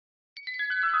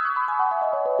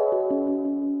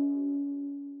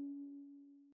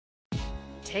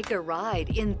Take a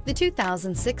ride in the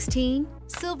 2016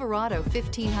 Silverado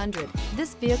 1500.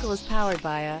 This vehicle is powered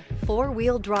by a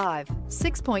four-wheel drive,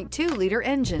 6.2-liter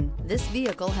engine. This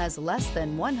vehicle has less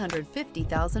than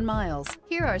 150,000 miles.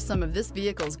 Here are some of this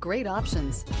vehicle's great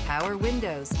options: power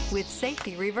windows with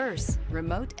safety reverse,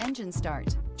 remote engine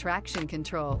start, traction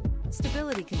control,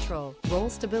 stability control, roll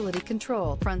stability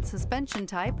control, front suspension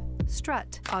type,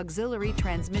 strut, auxiliary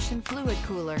transmission fluid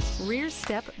cooler, rear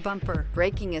step bumper,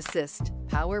 braking assist,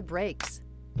 power brakes.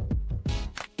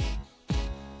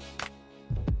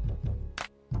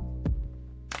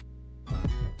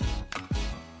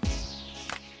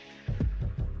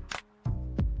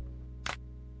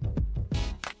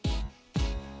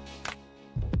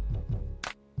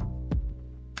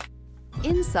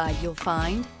 Inside you'll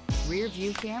find rear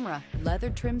view camera, leather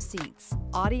trim seats,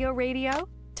 audio radio,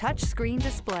 touchscreen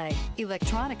display,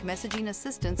 electronic messaging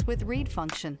assistance with read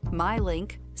function,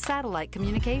 MyLink, satellite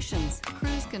communications,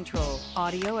 cruise control,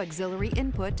 audio auxiliary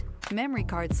input, memory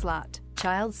card slot,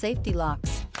 child safety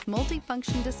locks,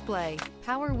 multifunction display,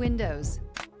 power windows.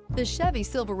 The Chevy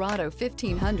Silverado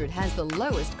 1500 has the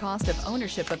lowest cost of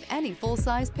ownership of any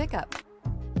full-size pickup.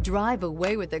 Drive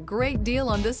away with a great deal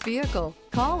on this vehicle.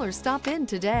 Call or stop in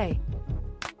today.